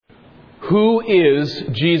Who is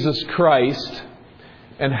Jesus Christ,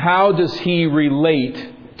 and how does He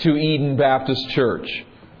relate to Eden Baptist Church?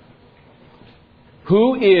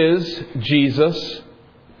 Who is Jesus,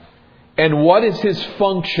 and what is His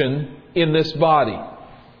function in this body?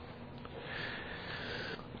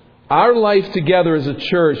 Our life together as a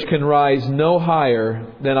church can rise no higher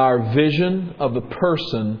than our vision of the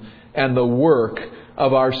person and the work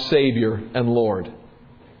of our Savior and Lord.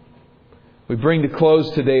 We bring to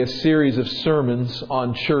close today a series of sermons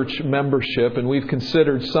on church membership, and we've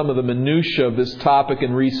considered some of the minutiae of this topic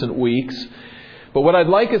in recent weeks. But what I'd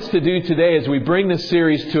like us to do today as we bring this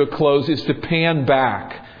series to a close is to pan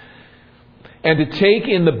back and to take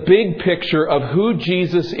in the big picture of who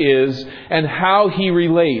Jesus is and how He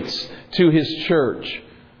relates to His church.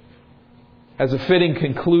 As a fitting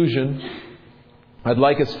conclusion, I'd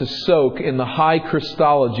like us to soak in the high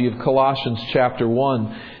Christology of Colossians chapter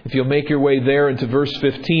 1. If you'll make your way there into verse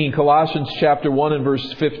 15, Colossians chapter 1 and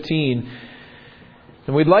verse 15.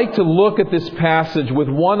 And we'd like to look at this passage with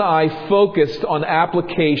one eye focused on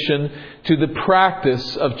application to the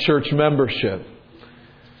practice of church membership.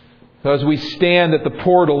 As we stand at the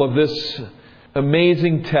portal of this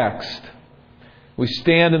amazing text, we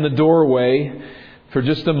stand in the doorway for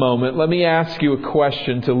just a moment. Let me ask you a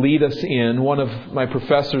question to lead us in. One of my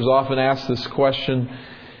professors often asks this question,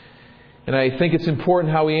 and I think it's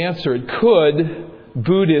important how we answer it. Could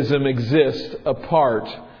Buddhism exist apart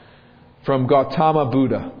from Gautama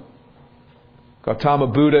Buddha? Gautama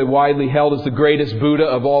Buddha, widely held as the greatest Buddha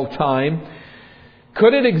of all time.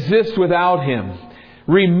 Could it exist without him?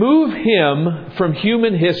 Remove him from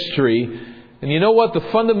human history, and you know what? The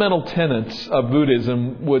fundamental tenets of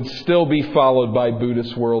Buddhism would still be followed by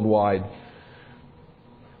Buddhists worldwide.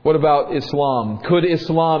 What about Islam? Could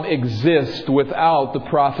Islam exist without the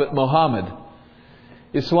Prophet Muhammad?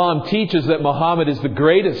 Islam teaches that Muhammad is the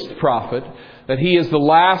greatest prophet, that he is the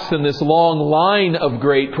last in this long line of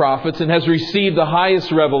great prophets and has received the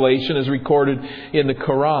highest revelation as recorded in the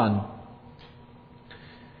Quran.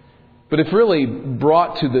 But if really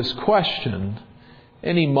brought to this question,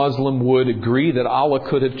 any Muslim would agree that Allah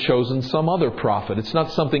could have chosen some other prophet. It's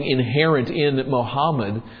not something inherent in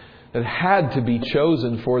Muhammad that had to be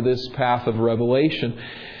chosen for this path of revelation.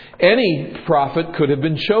 Any prophet could have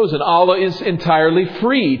been chosen. Allah is entirely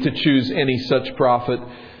free to choose any such prophet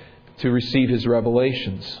to receive His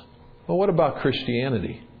revelations. Well, what about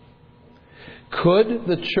Christianity? Could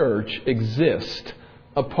the church exist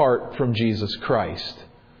apart from Jesus Christ?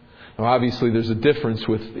 Now, obviously, there's a difference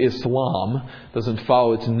with Islam. It doesn't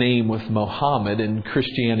follow its name with Muhammad, and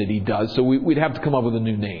Christianity does. So we'd have to come up with a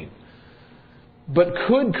new name. But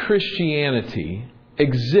could Christianity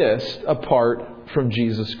exist apart from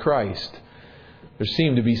Jesus Christ? There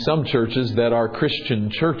seem to be some churches that are Christian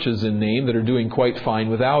churches in name that are doing quite fine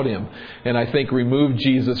without Him. And I think remove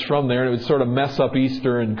Jesus from there and it would sort of mess up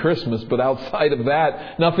Easter and Christmas. But outside of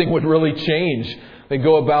that, nothing would really change. They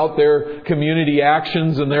go about their community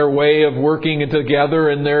actions and their way of working together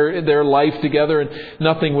and their life together, and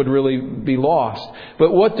nothing would really be lost.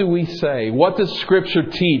 But what do we say? What does Scripture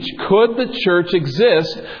teach? Could the church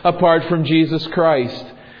exist apart from Jesus Christ?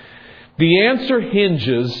 The answer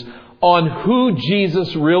hinges on who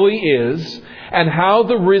Jesus really is and how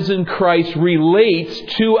the risen Christ relates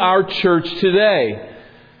to our church today.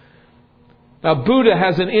 Now, Buddha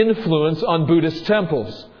has an influence on Buddhist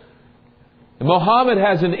temples. Muhammad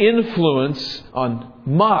has an influence on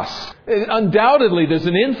mosques. Undoubtedly, there's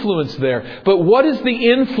an influence there. But what is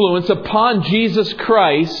the influence upon Jesus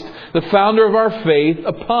Christ, the founder of our faith,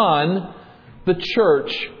 upon the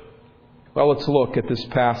church? Well, let's look at this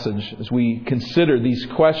passage as we consider these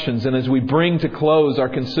questions and as we bring to close our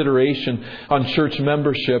consideration on church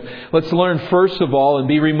membership. Let's learn first of all and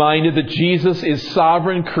be reminded that Jesus is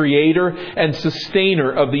sovereign creator and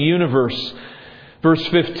sustainer of the universe. Verse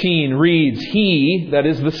 15 reads, He, that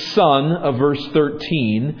is the Son of verse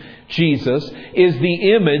 13, Jesus, is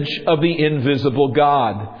the image of the invisible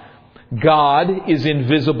God. God is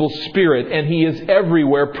invisible spirit, and He is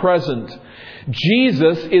everywhere present.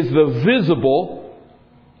 Jesus is the visible,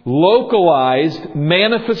 localized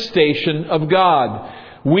manifestation of God.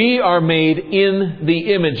 We are made in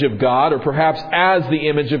the image of God, or perhaps as the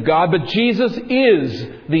image of God, but Jesus is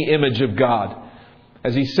the image of God.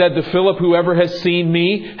 As He said to Philip, whoever has seen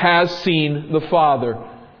me has seen the Father.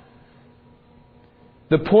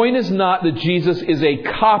 The point is not that Jesus is a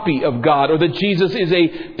copy of God or that Jesus is a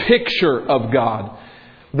picture of God.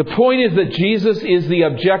 The point is that Jesus is the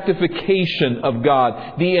objectification of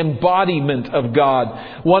God, the embodiment of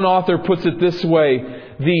God. One author puts it this way,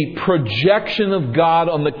 the projection of God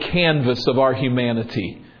on the canvas of our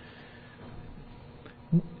humanity.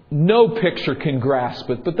 No picture can grasp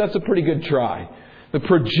it, but that's a pretty good try. The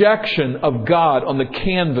projection of God on the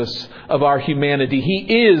canvas of our humanity.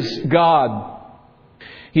 He is God.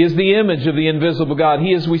 He is the image of the invisible God.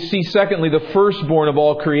 He is, we see, secondly, the firstborn of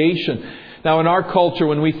all creation. Now, in our culture,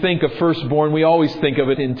 when we think of firstborn, we always think of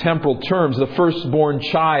it in temporal terms. The firstborn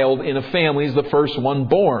child in a family is the first one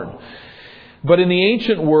born. But in the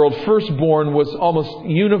ancient world, firstborn was almost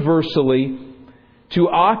universally to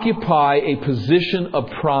occupy a position of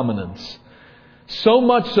prominence. So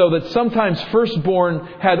much so that sometimes firstborn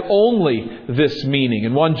had only this meaning.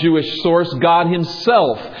 In one Jewish source, God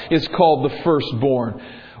Himself is called the firstborn.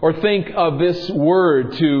 Or think of this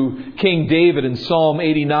word to King David in Psalm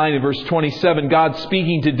 89 and verse 27. God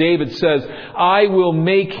speaking to David says, I will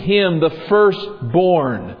make him the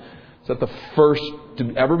firstborn. Is that the first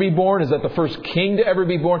to ever be born? Is that the first king to ever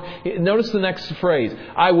be born? Notice the next phrase.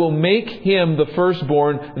 I will make him the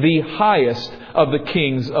firstborn, the highest of the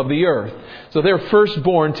kings of the earth. So they're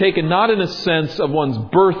firstborn, taken not in a sense of one's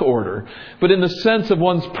birth order, but in the sense of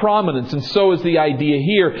one's prominence. And so is the idea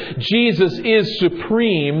here. Jesus is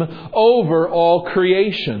supreme over all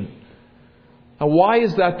creation. Now, why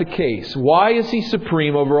is that the case? Why is He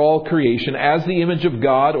supreme over all creation as the image of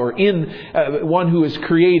God, or in one who is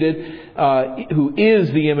created, who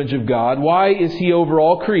is the image of God? Why is He over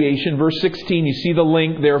all creation? Verse 16, you see the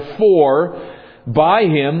link. Therefore, by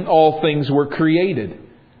Him all things were created,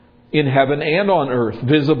 in heaven and on earth,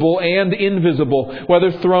 visible and invisible,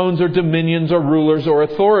 whether thrones or dominions or rulers or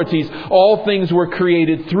authorities. All things were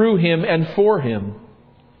created through Him and for Him.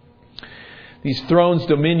 These thrones,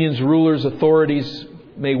 dominions, rulers, authorities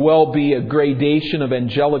may well be a gradation of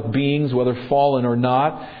angelic beings, whether fallen or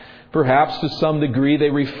not. Perhaps to some degree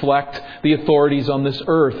they reflect the authorities on this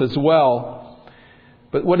earth as well.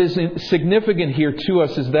 But what is significant here to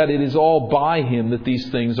us is that it is all by Him that these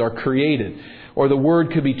things are created. Or the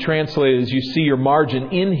word could be translated, as you see your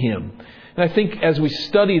margin, in Him. And I think as we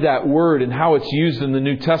study that word and how it's used in the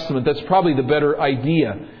New Testament, that's probably the better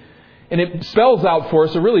idea. And it spells out for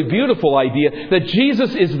us a really beautiful idea that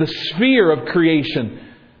Jesus is the sphere of creation.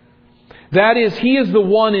 That is, He is the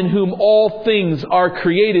one in whom all things are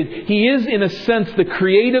created. He is, in a sense, the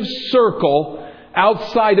creative circle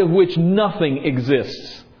outside of which nothing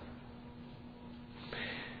exists.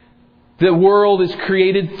 The world is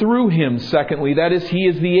created through Him, secondly. That is, He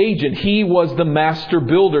is the agent. He was the master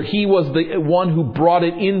builder. He was the one who brought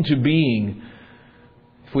it into being.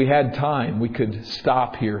 If we had time, we could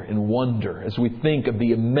stop here and wonder as we think of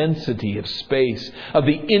the immensity of space, of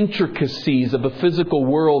the intricacies of the physical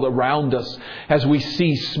world around us, as we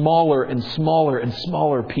see smaller and smaller and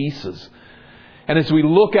smaller pieces. And as we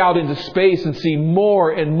look out into space and see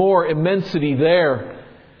more and more immensity there,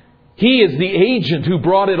 He is the agent who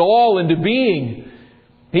brought it all into being.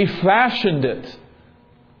 He fashioned it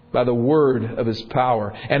by the word of His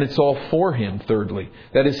power. And it's all for Him, thirdly.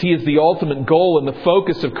 That is, He is the ultimate goal and the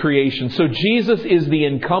focus of creation. So Jesus is the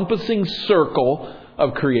encompassing circle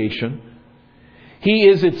of creation. He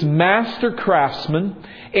is its master craftsman.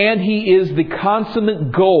 And He is the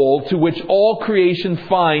consummate goal to which all creation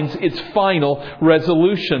finds its final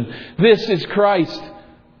resolution. This is Christ.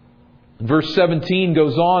 Verse 17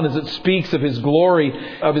 goes on as it speaks of His glory,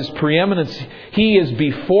 of His preeminence. He is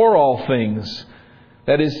before all things.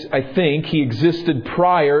 That is, I think, He existed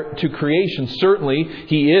prior to creation. Certainly,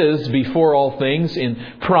 He is before all things in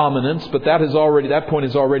prominence, but that point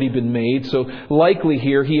has already been made. So likely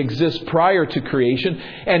here, He exists prior to creation,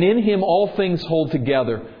 and in Him all things hold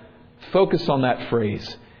together. Focus on that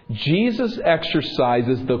phrase. Jesus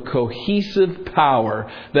exercises the cohesive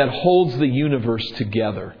power that holds the universe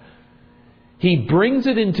together. He brings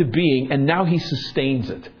it into being, and now He sustains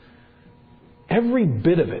it. Every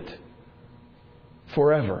bit of it.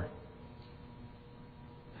 Forever.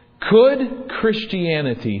 Could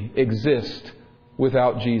Christianity exist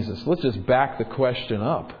without Jesus? Let's just back the question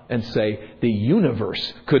up and say the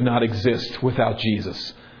universe could not exist without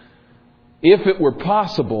Jesus. If it were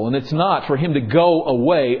possible, and it's not, for Him to go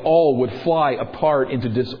away, all would fly apart into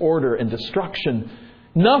disorder and destruction.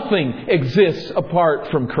 Nothing exists apart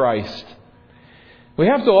from Christ. We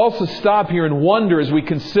have to also stop here and wonder as we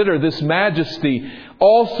consider this majesty,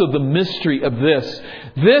 also the mystery of this.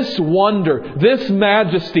 This wonder, this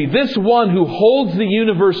majesty, this one who holds the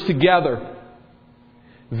universe together.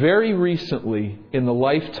 Very recently, in the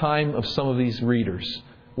lifetime of some of these readers,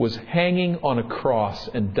 was hanging on a cross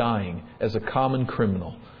and dying as a common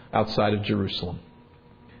criminal outside of Jerusalem.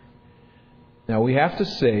 Now we have to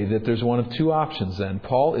say that there's one of two options then.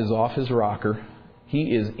 Paul is off his rocker.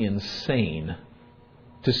 He is insane.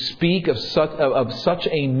 to speak of such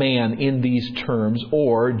a man in these terms,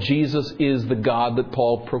 or Jesus is the God that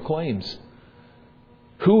Paul proclaims?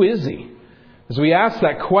 Who is He? As we ask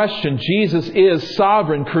that question, Jesus is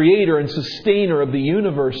sovereign, creator, and sustainer of the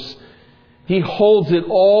universe. He holds it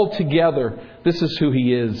all together. This is who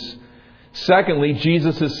He is. Secondly,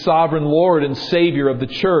 Jesus is sovereign Lord and Savior of the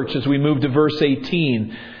church, as we move to verse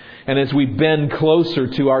 18. And as we bend closer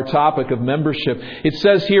to our topic of membership, it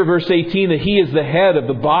says here, verse 18, that He is the head of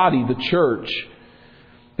the body, the church.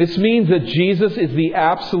 This means that Jesus is the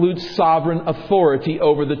absolute sovereign authority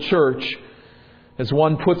over the church. As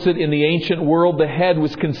one puts it, in the ancient world, the head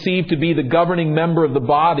was conceived to be the governing member of the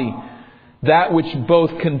body, that which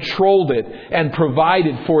both controlled it and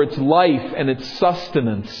provided for its life and its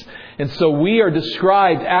sustenance. And so we are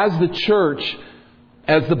described as the church,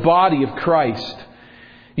 as the body of Christ.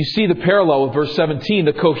 You see the parallel with verse 17.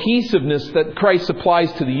 The cohesiveness that Christ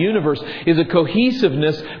supplies to the universe is a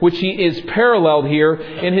cohesiveness which He is paralleled here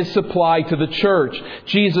in His supply to the church.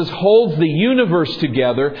 Jesus holds the universe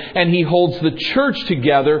together, and He holds the church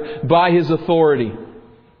together by His authority.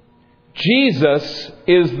 Jesus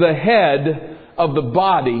is the head of the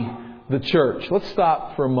body, the church. Let's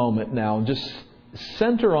stop for a moment now and just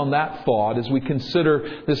center on that thought as we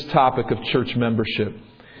consider this topic of church membership.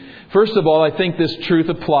 First of all, I think this truth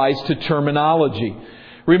applies to terminology.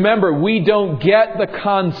 Remember, we don't get the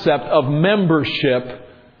concept of membership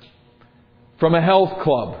from a health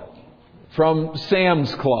club, from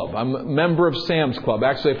Sam's Club. I'm a member of Sam's Club.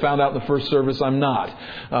 Actually, I found out in the first service I'm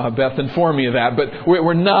not. Beth informed me of that. But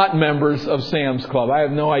we're not members of Sam's Club. I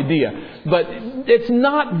have no idea. But it's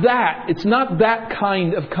not that. It's not that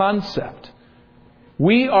kind of concept.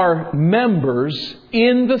 We are members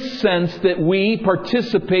in the sense that we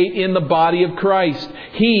participate in the body of Christ.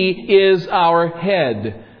 He is our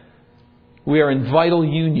head. We are in vital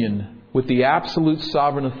union with the absolute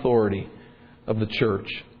sovereign authority of the church.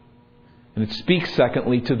 And it speaks,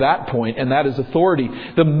 secondly, to that point, and that is authority.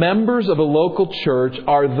 The members of a local church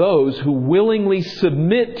are those who willingly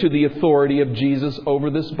submit to the authority of Jesus over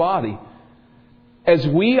this body. As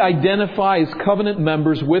we identify as covenant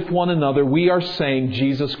members with one another, we are saying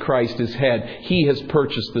Jesus Christ is head. He has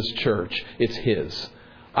purchased this church. It's His.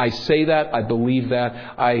 I say that. I believe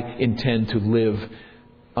that. I intend to live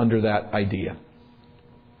under that idea.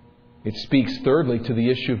 It speaks, thirdly, to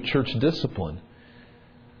the issue of church discipline.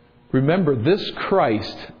 Remember, this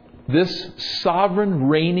Christ, this sovereign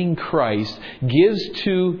reigning Christ, gives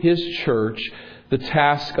to His church the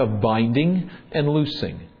task of binding and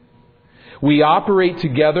loosing. We operate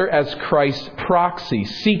together as Christ's proxy,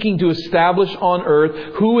 seeking to establish on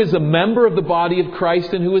earth who is a member of the body of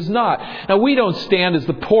Christ and who is not. Now, we don't stand as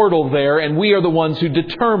the portal there, and we are the ones who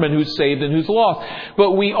determine who's saved and who's lost.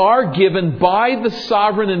 But we are given by the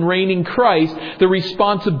sovereign and reigning Christ the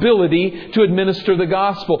responsibility to administer the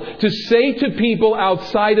gospel. To say to people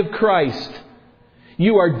outside of Christ,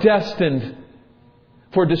 you are destined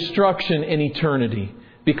for destruction in eternity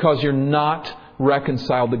because you're not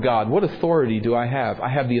reconciled to God. What authority do I have? I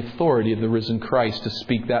have the authority of the risen Christ to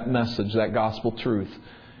speak that message, that gospel truth,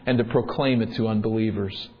 and to proclaim it to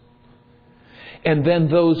unbelievers. And then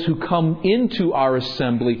those who come into our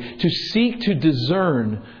assembly to seek to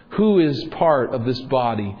discern who is part of this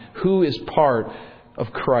body, who is part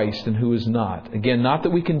of Christ and who is not. Again, not that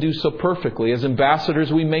we can do so perfectly. As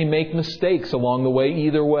ambassadors, we may make mistakes along the way,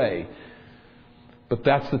 either way. But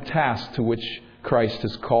that's the task to which Christ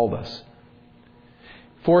has called us.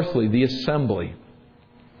 Fourthly, the assembly.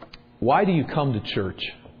 Why do you come to church?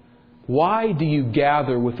 Why do you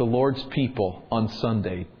gather with the Lord's people on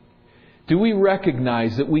Sunday? Do we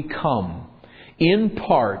recognize that we come in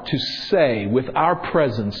part to say with our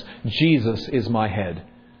presence, Jesus is my head?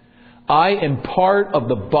 I am part of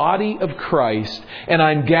the body of Christ, and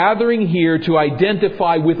I'm gathering here to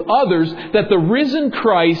identify with others that the risen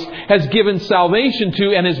Christ has given salvation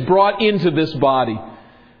to and has brought into this body.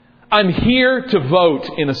 I'm here to vote,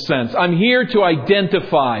 in a sense. I'm here to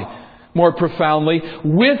identify more profoundly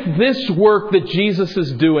with this work that Jesus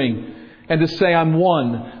is doing and to say I'm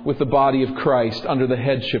one with the body of Christ under the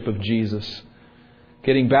headship of Jesus.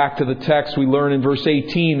 Getting back to the text, we learn in verse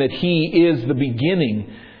 18 that He is the beginning.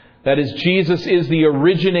 That is, Jesus is the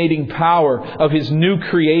originating power of His new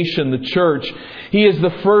creation, the church. He is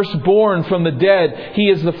the firstborn from the dead. He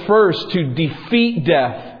is the first to defeat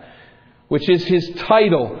death, which is His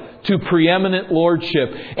title to preeminent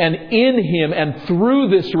lordship. And in Him and through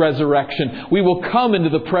this resurrection, we will come into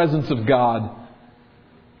the presence of God.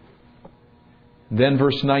 Then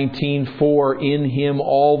verse 19, for in Him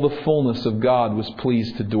all the fullness of God was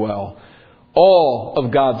pleased to dwell. All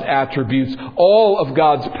of God's attributes, all of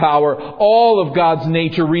God's power, all of God's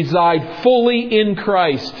nature reside fully in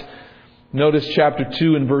Christ. Notice chapter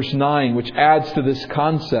 2 and verse 9, which adds to this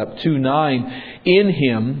concept. 2:9, in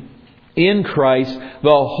Him, in Christ, the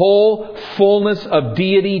whole fullness of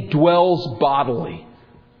deity dwells bodily.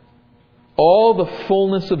 All the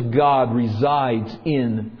fullness of God resides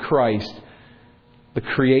in Christ, the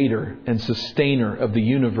Creator and Sustainer of the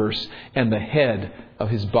universe and the head of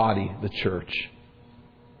His body, the church.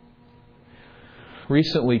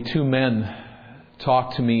 Recently, two men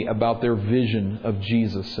talked to me about their vision of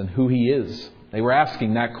Jesus and who He is. They were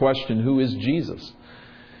asking that question, who is Jesus?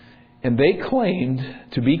 And they claimed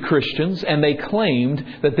to be Christians, and they claimed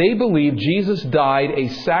that they believed Jesus died a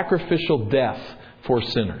sacrificial death for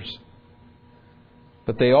sinners.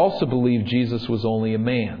 But they also believed Jesus was only a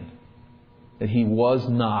man, that He was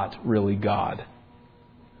not really God.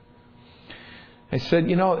 I said,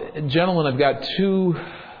 gentlemen, I've got two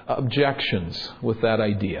objections with that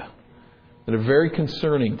idea that are very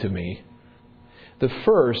concerning to me. The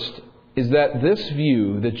first is that this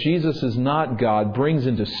view that Jesus is not God brings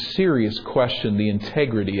into serious question the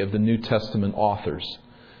integrity of the New Testament authors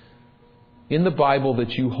in the Bible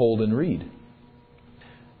that you hold and read.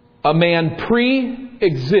 A man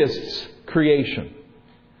pre-exists creation,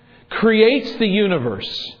 creates the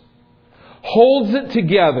universe, holds it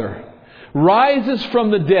together, rises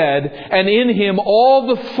from the dead, and in Him all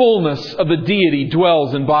the fullness of the deity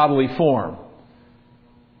dwells in bodily form.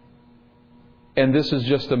 And this is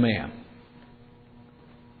just a man.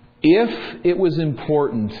 If it was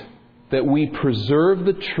important that we preserve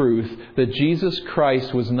the truth that Jesus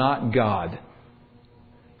Christ was not God,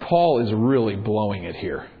 Paul is really blowing it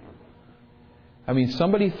here. I mean,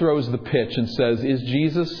 somebody throws the pitch and says, is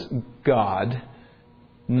Jesus God?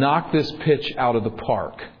 Knock this pitch out of the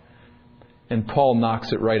park. And Paul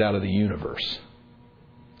knocks it right out of the universe.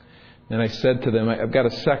 And I said to them, I've got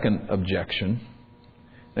a second objection.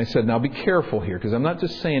 And I said, now be careful here, because I'm not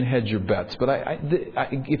just saying hedge your bets. But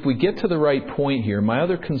if we get to the right point here, my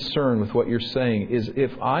other concern with what you're saying is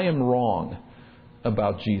if I am wrong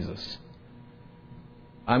about Jesus,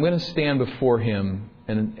 I'm going to stand before Him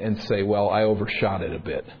and say, well, I overshot it a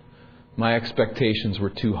bit. My expectations were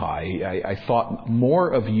too high. I thought more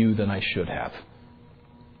of you than I should have.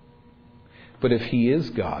 But if He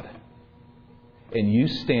is God, and you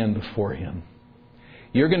stand before Him,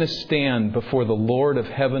 you're going to stand before the Lord of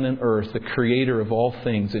heaven and earth, the Creator of all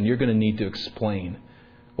things, and you're going to need to explain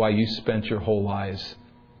why you spent your whole lives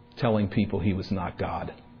telling people He was not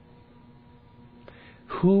God.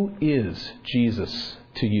 Who is Jesus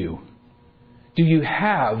to you? Do you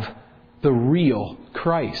have the real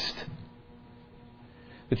Christ?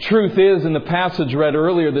 The truth is, in the passage read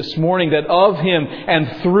earlier this morning, that of Him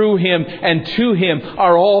and through Him and to Him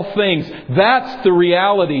are all things. That's the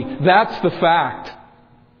reality. That's the fact.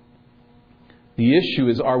 The issue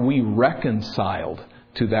is, are we reconciled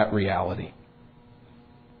to that reality?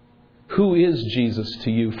 Who is Jesus to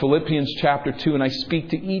you? Philippians chapter 2, and I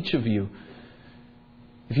speak to each of you.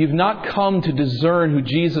 If you've not come to discern who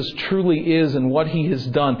Jesus truly is and what He has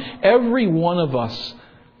done, every one of us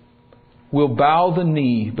will bow the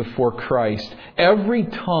knee before Christ. Every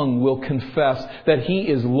tongue will confess that He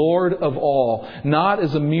is Lord of all, not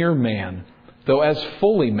as a mere man, though as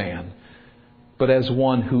fully man, but as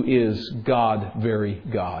one who is God, very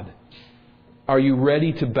God. Are you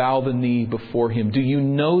ready to bow the knee before Him? Do you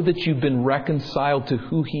know that you've been reconciled to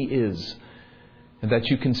who He is and that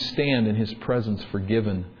you can stand in His presence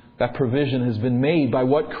forgiven? That provision has been made by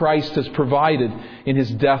what Christ has provided in His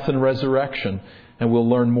death and resurrection. And we'll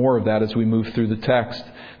learn more of that as we move through the text.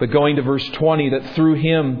 But going to verse 20, that through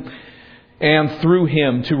Him and through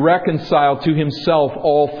Him to reconcile to Himself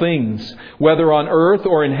all things, whether on earth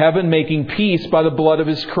or in heaven, making peace by the blood of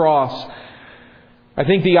His cross. I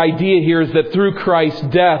think the idea here is that through Christ's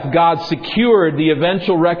death, God secured the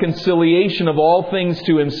eventual reconciliation of all things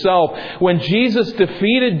to Himself. When Jesus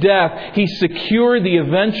defeated death, He secured the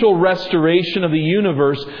eventual restoration of the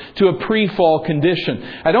universe to a pre-fall condition.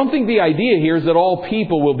 I don't think the idea here is that all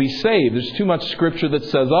people will be saved. There's too much Scripture that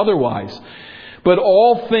says otherwise. But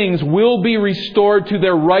all things will be restored to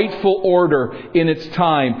their rightful order in its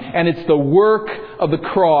time. And it's the work of the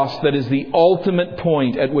cross that is the ultimate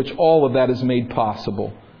point at which all of that is made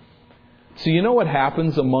possible. So you know what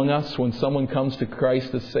happens among us when someone comes to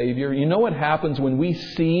Christ as Savior? You know what happens when we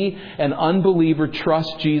see an unbeliever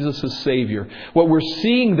trust Jesus as Savior? What we're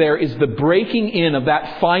seeing there is the breaking in of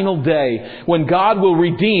that final day when God will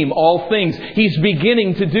redeem all things. He's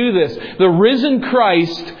beginning to do this. The risen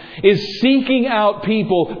Christ is seeking out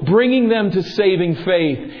people, bringing them to saving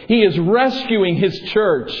faith. He is rescuing His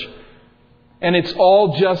church. And it's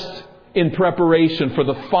all just in preparation for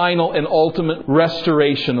the final and ultimate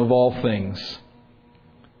restoration of all things.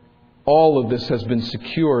 All of this has been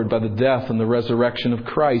secured by the death and the resurrection of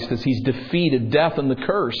Christ as He's defeated death and the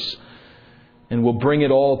curse, and will bring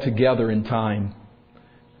it all together in time.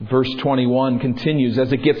 Verse 21 continues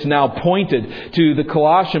as it gets now pointed to the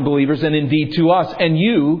Colossian believers and indeed to us. And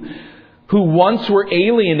you, who once were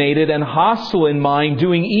alienated and hostile in mind,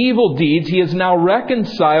 doing evil deeds, He is now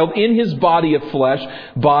reconciled in His body of flesh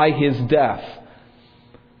by His death.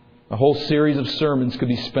 A whole series of sermons could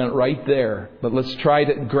be spent right there, but let's try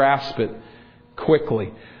to grasp it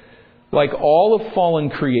quickly. Like all of fallen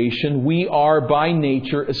creation, we are by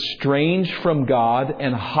nature estranged from God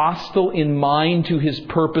and hostile in mind to His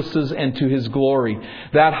purposes and to His glory.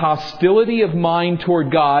 That hostility of mind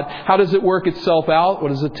toward God, how does it work itself out? What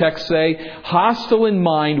does the text say? Hostile in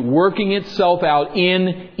mind, working itself out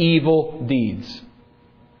in evil deeds.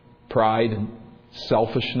 Pride and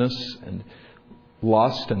selfishness and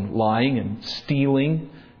lust and lying and stealing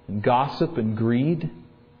and gossip and greed.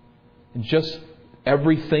 And just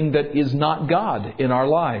everything that is not God in our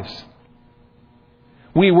lives.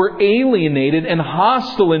 We were alienated and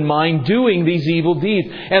hostile in mind doing these evil deeds.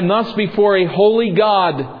 And thus before a holy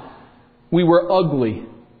God, we were ugly.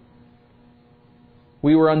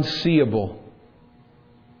 We were unseeable.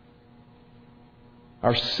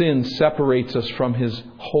 Our sin separates us from His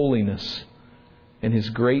holiness and His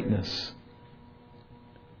greatness.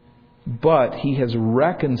 But He has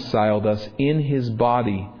reconciled us in His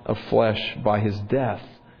body of flesh by His death.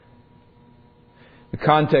 The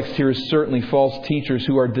context here is certainly false teachers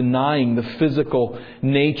who are denying the physical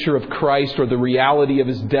nature of Christ or the reality of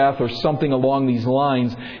His death or something along these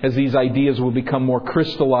lines, as these ideas will become more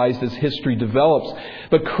crystallized as history develops.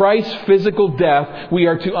 But Christ's physical death, we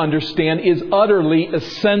are to understand, is utterly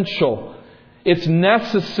essential. It's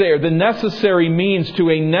necessary, the necessary means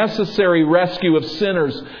to a necessary rescue of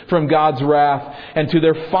sinners from God's wrath and to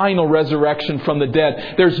their final resurrection from the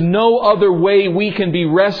dead. There's no other way we can be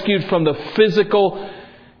rescued from the physical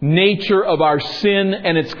nature of our sin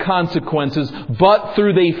and its consequences but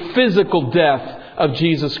through the physical death of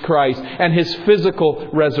Jesus Christ and His physical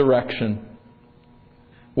resurrection.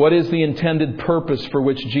 What is the intended purpose for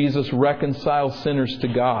which Jesus reconciles sinners to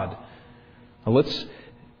God? Now let's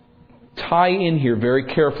tie in here very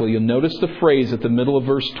carefully. You'll notice the phrase at the middle of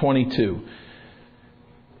verse 22.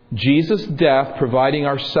 Jesus' death providing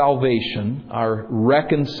our salvation, our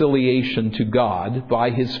reconciliation to God by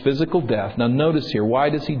His physical death. Now notice here, why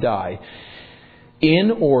does He die?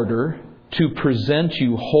 In order to present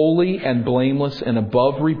you holy and blameless and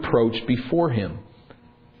above reproach before Him.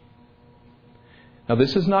 Now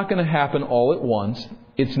this is not going to happen all at once.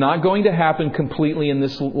 It's not going to happen completely in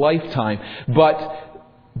this lifetime. But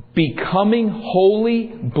becoming holy,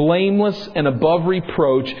 blameless, and above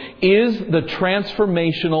reproach is the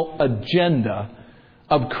transformational agenda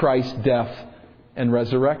of Christ's death and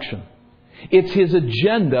resurrection. It's His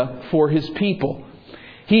agenda for His people.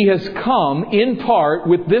 He has come in part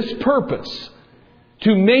with this purpose,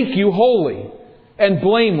 to make you holy and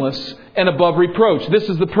blameless and above reproach. This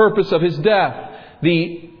is the purpose of His death,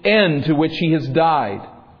 the end to which He has died.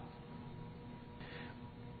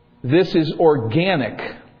 This is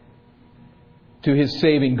organic to His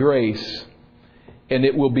saving grace, and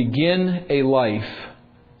it will begin a life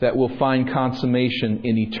that will find consummation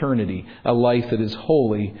in eternity, a life that is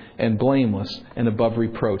holy and blameless and above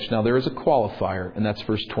reproach. Now there is a qualifier, and that's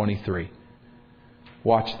verse 23.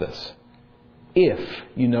 Watch this. If,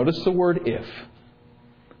 you notice the word if.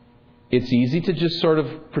 It's easy to just sort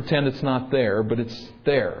of pretend it's not there, but it's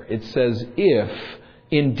there. It says, if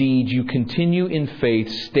indeed you continue in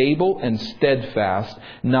faith, stable and steadfast,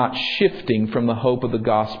 not shifting from the hope of the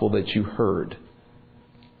gospel that you heard.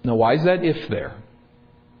 Now why is that if there?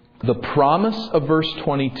 The promise of verse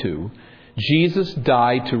 22, Jesus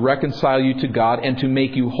died to reconcile you to God and to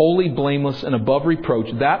make you holy, blameless, and above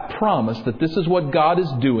reproach. That promise that this is what God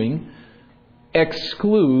is doing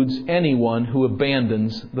excludes anyone who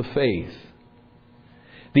abandons the faith.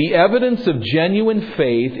 The evidence of genuine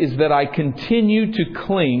faith is that I continue to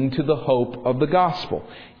cling to the hope of the gospel.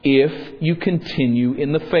 If you continue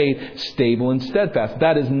in the faith, stable and steadfast.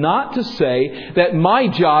 That is not to say that my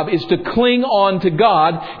job is to cling on to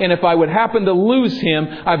God, and if I would happen to lose Him,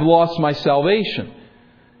 I've lost my salvation.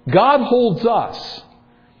 God holds us.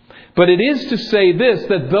 But it is to say this,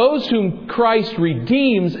 that those whom Christ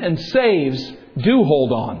redeems and saves do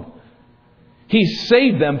hold on. He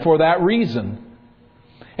saved them for that reason.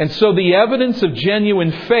 And so the evidence of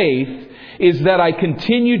genuine faith is that I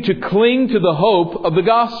continue to cling to the hope of the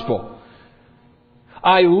gospel.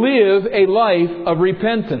 I live a life of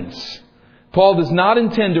repentance. Paul does not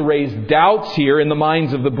intend to raise doubts here in the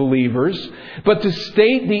minds of the believers, but to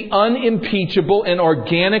state the unimpeachable and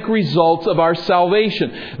organic results of our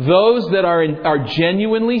salvation. Those that are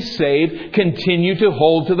genuinely saved continue to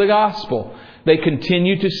hold to the gospel. They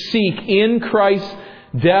continue to seek in Christ's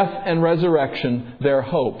death and resurrection their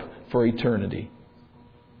hope for eternity.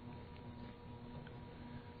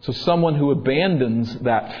 So someone who abandons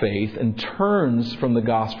that faith and turns from the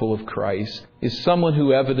gospel of Christ is someone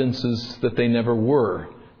who evidences that they never were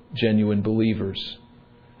genuine believers.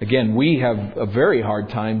 Again, we have a very hard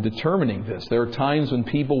time determining this. There are times when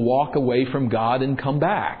people walk away from God and come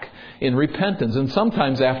back in repentance, and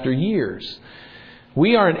sometimes after years.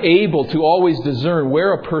 We aren't able to always discern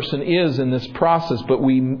where a person is in this process, but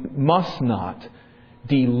we must not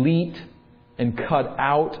delete and cut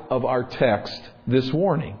out of our text this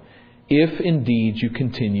warning. If indeed you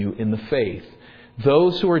continue in the faith.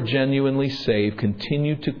 Those who are genuinely saved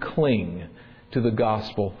continue to cling to the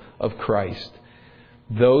gospel of Christ.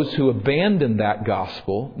 Those who abandon that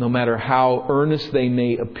gospel, no matter how earnest they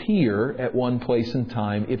may appear at one place in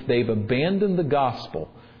time, if they've abandoned the gospel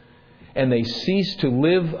and they cease to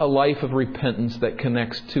live a life of repentance that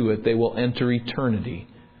connects to it, they will enter eternity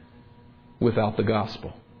without the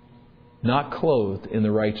gospel. Not clothed in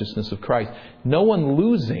the righteousness of Christ. No one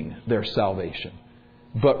losing their salvation,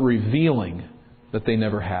 but revealing that they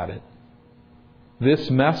never had it.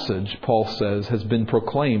 This message, Paul says, has been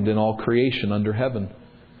proclaimed in all creation under heaven,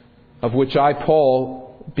 of which I, Paul,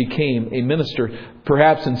 became a minister.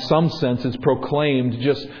 Perhaps in some sense it's proclaimed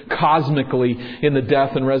just cosmically in the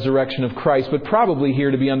death and resurrection of Christ, but probably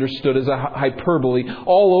here to be understood as a hyperbole.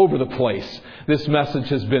 All over the place this message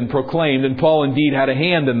has been proclaimed, and Paul indeed had a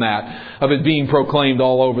hand in that, of it being proclaimed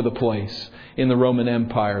all over the place in the Roman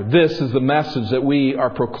Empire. This is the message that we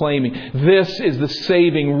are proclaiming. This is the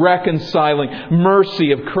saving, reconciling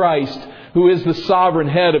mercy of Christ, who is the sovereign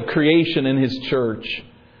head of creation in His church.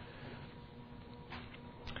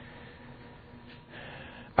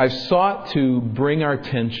 I've sought to bring our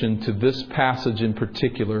attention to this passage in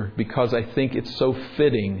particular because I think it's so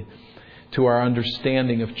fitting to our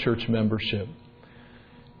understanding of church membership.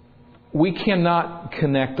 We cannot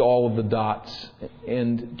connect all of the dots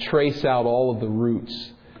and trace out all of the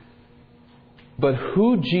roots. But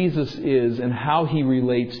who Jesus is and how He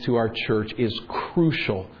relates to our church is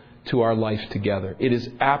crucial to our life together. It is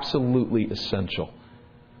absolutely essential.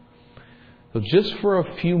 So just for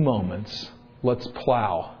a few moments, let's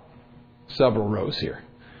plow several rows here.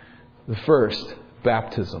 The first,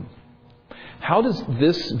 baptism. How does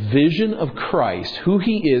this vision of Christ, who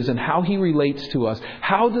He is and how He relates to us,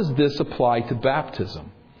 how does this apply to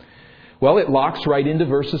baptism? Well, it locks right into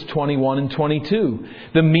verses 21 and 22.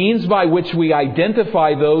 The means by which we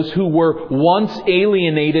identify those who were once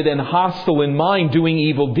alienated and hostile in mind, doing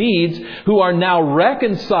evil deeds, who are now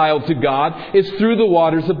reconciled to God, is through the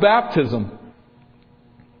waters of baptism.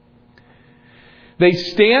 They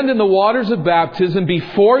stand in the waters of baptism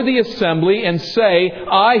before the assembly and say,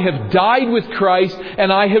 I have died with Christ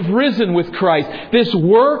and I have risen with Christ. This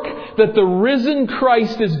work that the risen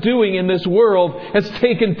Christ is doing in this world has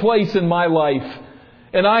taken place in my life.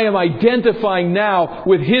 And I am identifying now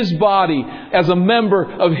with His body as a member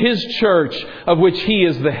of His church, of which He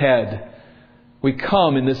is the head. We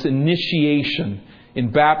come in this initiation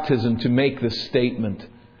in baptism to make this statement,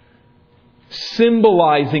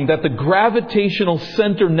 symbolizing that the gravitational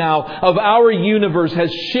center now of our universe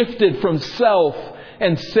has shifted from self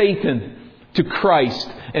and Satan to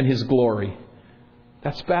Christ and His glory.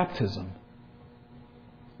 That's baptism.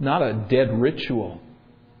 Not a dead ritual.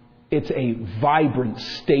 It's a vibrant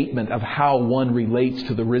statement of how one relates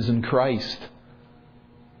to the risen Christ.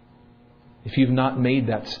 If you've not made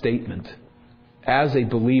that statement, as a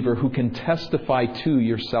believer who can testify to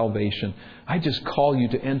your salvation, I just call you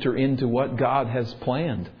to enter into what God has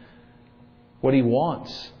planned, what He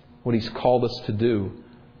wants, what He's called us to do.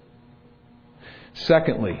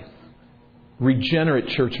 Secondly, regenerate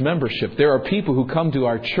church membership. There are people who come to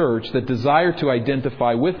our church that desire to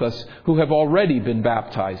identify with us who have already been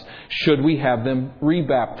baptized. Should we have them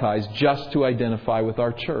rebaptized just to identify with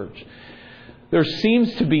our church? There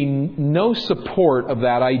seems to be no support of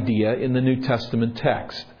that idea in the New Testament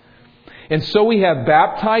text. And so we have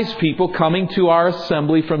baptized people coming to our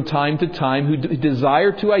assembly from time to time who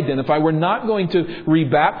desire to identify. We're not going to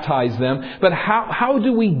rebaptize them. But how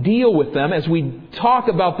do we deal with them as we talk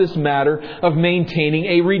about this matter of maintaining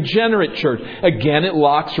a regenerate church? Again, it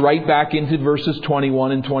locks right back into verses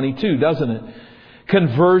 21 and 22, doesn't it?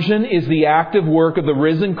 Conversion is the active work of the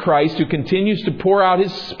risen Christ who continues to pour out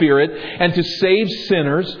His Spirit and to save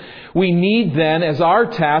sinners. We need then, as our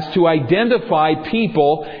task, to identify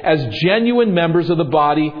people as genuine members of the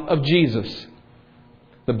body of Jesus,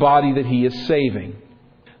 the body that He is saving.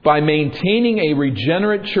 By maintaining a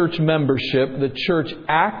regenerate church membership, the church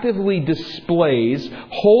actively displays,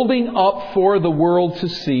 holding up for the world to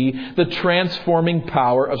see, the transforming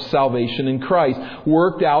power of salvation in Christ,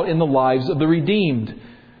 worked out in the lives of the redeemed.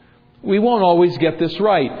 We won't always get this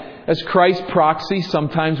right. As Christ's proxy,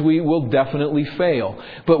 sometimes we will definitely fail.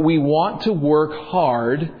 But we want to work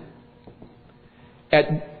hard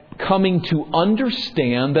at coming to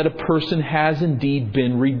understand that a person has indeed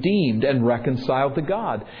been redeemed and reconciled to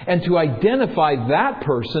God, and to identify that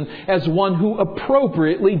person as one who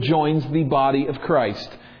appropriately joins the body of Christ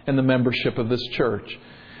and the membership of this church.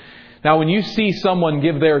 Now, when you see someone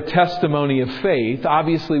give their testimony of faith,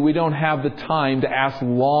 obviously we don't have the time to ask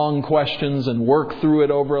long questions and work through it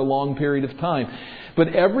over a long period of time.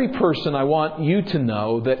 But every person, I want you to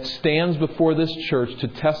know, that stands before this church to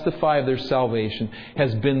testify of their salvation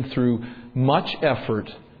has been through much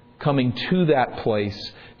effort coming to that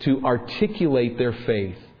place to articulate their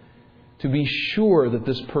faith, to be sure that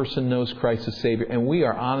this person knows Christ as Savior. And we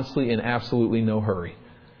are honestly in absolutely no hurry.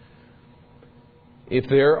 If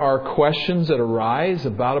there are questions that arise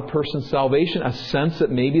about a person's salvation, a sense that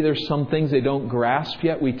maybe there's some things they don't grasp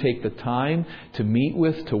yet, we take the time to meet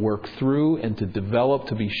with, to work through, and to develop,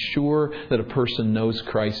 to be sure that a person knows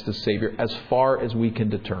Christ as Savior as far as we can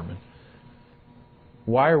determine.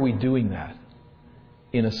 Why are we doing that?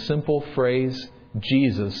 In a simple phrase,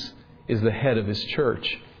 Jesus is the head of His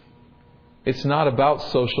church. It's not about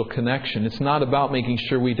social connection. It's not about making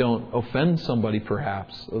sure we don't offend somebody,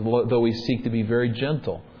 perhaps, though we seek to be very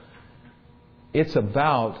gentle. It's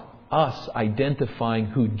about us identifying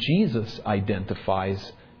who Jesus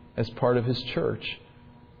identifies as part of His church.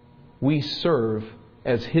 We serve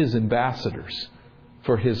as His ambassadors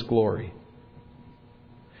for His glory.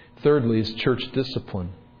 Thirdly is church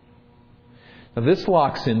discipline. Now this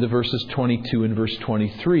locks into verses 22 and verse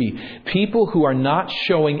 23. People who are not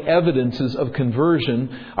showing evidences of conversion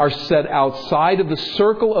are set outside of the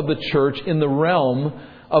circle of the church in the realm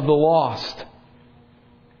of the lost.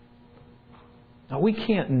 Now we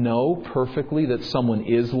can't know perfectly that someone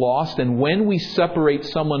is lost, and when we separate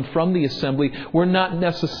someone from the assembly, we're not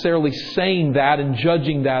necessarily saying that and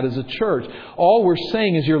judging that as a church. All we're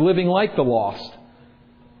saying is you're living like the lost.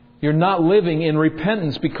 You're not living in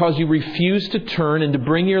repentance because you refuse to turn and to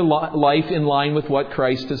bring your life in line with what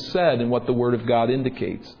Christ has said and what the Word of God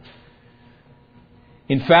indicates.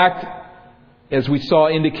 In fact, as we saw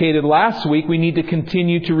indicated last week, we need to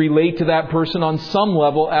continue to relate to that person on some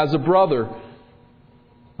level as a brother,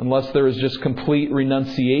 unless there is just complete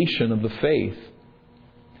renunciation of the faith.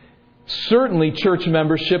 Certainly, church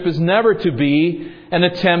membership is never to be an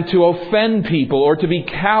attempt to offend people or to be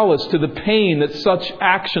callous to the pain that such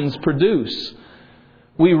actions produce.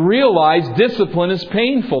 We realize discipline is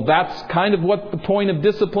painful. That's kind of what the point of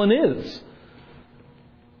discipline is.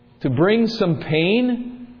 To bring some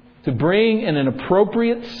pain, to bring in an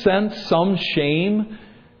appropriate sense some shame,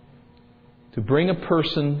 to bring a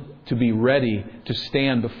person to be ready to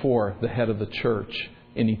stand before the head of the church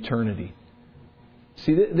in eternity.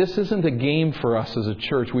 See, this isn't a game for us as a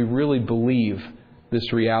church. We really believe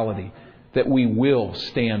this reality, that we will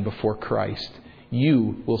stand before Christ.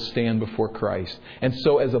 You will stand before Christ. And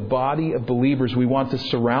so as a body of believers, we want to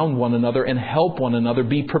surround one another and help one another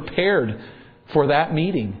be prepared for that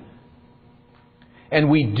meeting. And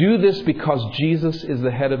we do this because Jesus is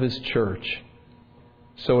the head of His church.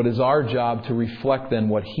 So it is our job to reflect then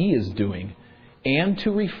what He is doing and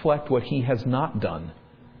to reflect what He has not done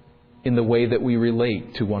in the way that we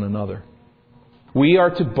relate to one another. We are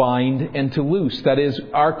to bind and to loose. That is,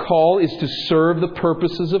 our call is to serve the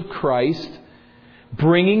purposes of Christ,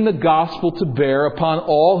 bringing the gospel to bear upon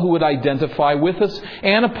all who would identify with us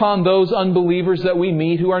and upon those unbelievers that we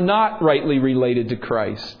meet who are not rightly related to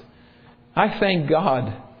Christ. I thank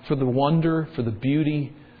God for the wonder, for the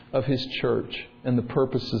beauty of His church and the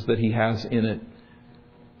purposes that He has in it.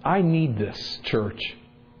 I need this church.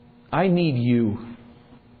 I need you.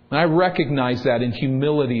 And I recognize that in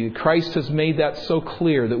humility. Christ has made that so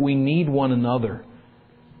clear that we need one another.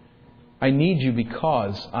 I need you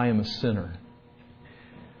because I am a sinner.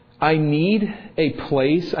 I need a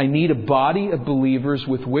place, I need a body of believers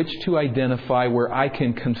with which to identify where I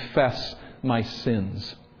can confess my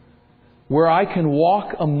sins. Where I can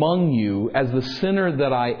walk among you as the sinner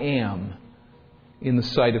that I am in the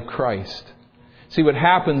sight of Christ. See, what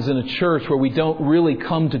happens in a church where we don't really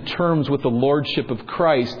come to terms with the Lordship of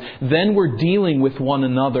Christ, then we're dealing with one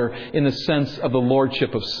another in the sense of the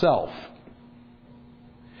Lordship of self.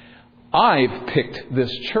 I've picked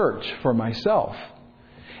this church for myself.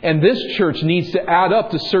 And this church needs to add up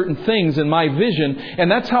to certain things in my vision. And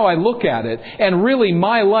that's how I look at it. And really,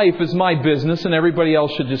 my life is my business and everybody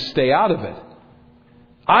else should just stay out of it.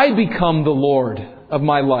 I become the Lord of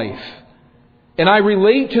my life. And I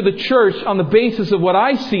relate to the church on the basis of what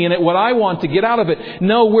I see in it, what I want to get out of it.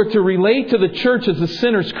 No, we're to relate to the church as the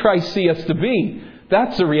sinners Christ see us to be.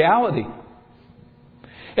 That's the reality.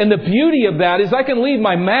 And the beauty of that is I can leave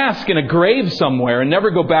my mask in a grave somewhere and never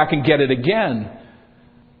go back and get it again.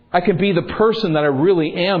 I can be the person that I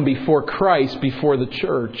really am before Christ, before the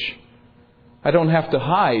church. I don't have to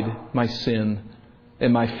hide my sin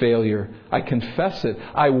and my failure. I confess it.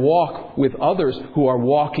 I walk with others who are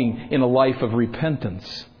walking in a life of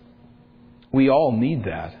repentance. We all need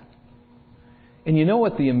that. And you know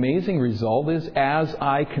what the amazing result is? As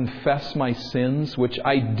I confess my sins, which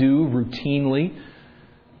I do routinely,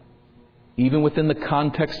 even within the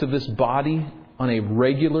context of this body, on a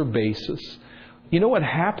regular basis, you know what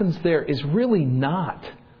happens there is really not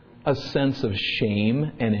a sense of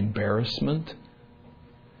shame and embarrassment.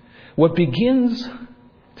 What begins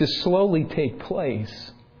to slowly take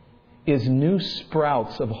place is new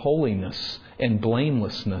sprouts of holiness and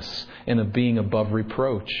blamelessness and of being above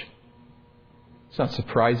reproach. It's not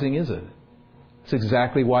surprising, is it? It's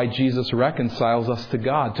exactly why Jesus reconciles us to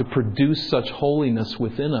God, to produce such holiness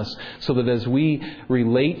within us, so that as we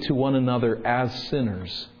relate to one another as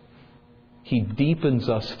sinners, He deepens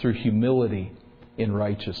us through humility in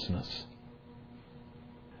righteousness.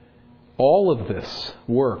 All of this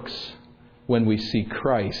works when we see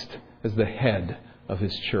Christ as the head of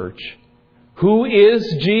His church. Who is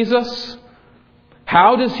Jesus?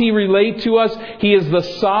 How does He relate to us? He is the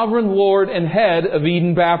sovereign Lord and head of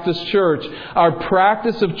Eden Baptist Church. Our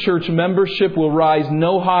practice of church membership will rise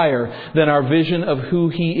no higher than our vision of who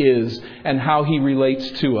He is and how He relates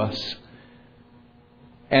to us.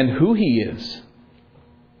 And who He is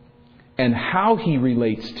and how He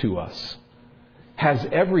relates to us has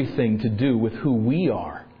everything to do with who we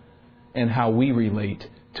are and how we relate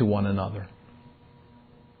to one another.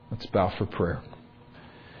 Let's bow for prayer.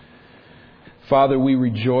 Father, we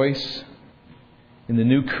rejoice in the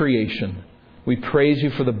new creation. We praise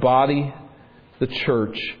You for the body, the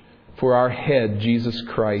church, for our head, Jesus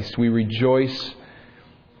Christ. We rejoice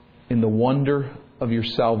in the wonder of Your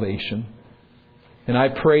salvation. And I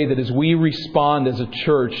pray that as we respond as a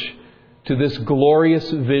church to this glorious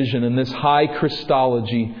vision and this high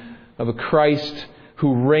Christology of a Christ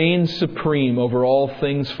who reigns supreme over all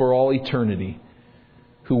things for all eternity,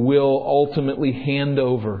 who will ultimately hand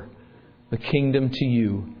over the kingdom to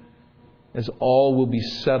You, as all will be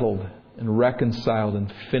settled and reconciled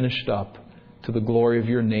and finished up to the glory of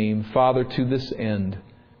Your name. Father, to this end,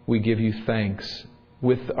 we give You thanks.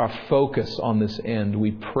 With our focus on this end,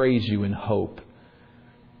 we praise You in hope.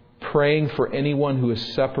 Praying for anyone who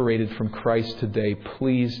is separated from Christ today,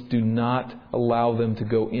 please do not allow them to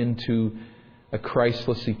go into a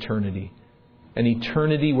Christless eternity. An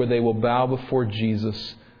eternity where they will bow before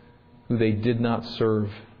Jesus, who they did not serve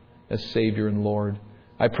as Savior and Lord.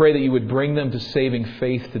 I pray that You would bring them to saving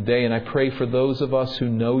faith today. And I pray for those of us who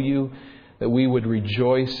know You, that we would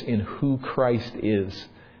rejoice in who Christ is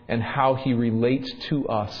and how He relates to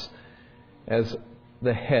us as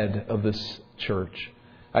the head of this church.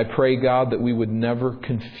 I pray, God, that we would never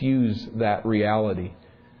confuse that reality,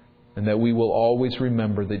 and that we will always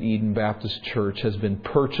remember that Eden Baptist Church has been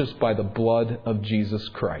purchased by the blood of Jesus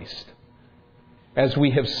Christ. As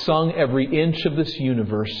we have sung, every inch of this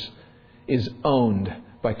universe is owned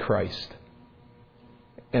by Christ.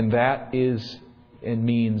 And that is and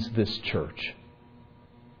means this church.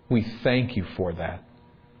 We thank You for that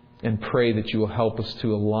and pray that You will help us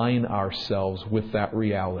to align ourselves with that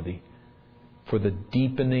reality for the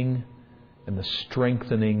deepening and the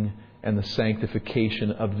strengthening and the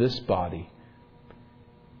sanctification of this body,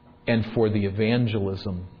 and for the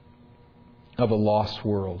evangelism of a lost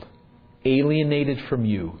world, alienated from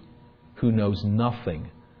You, who knows nothing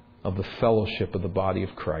of the fellowship of the body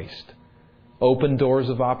of Christ. Open doors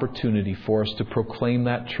of opportunity for us to proclaim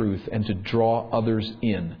that truth and to draw others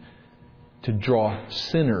in, to draw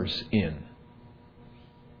sinners in,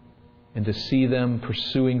 and to see them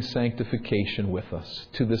pursuing sanctification with us.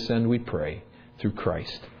 To this end we pray, through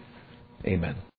Christ. Amen.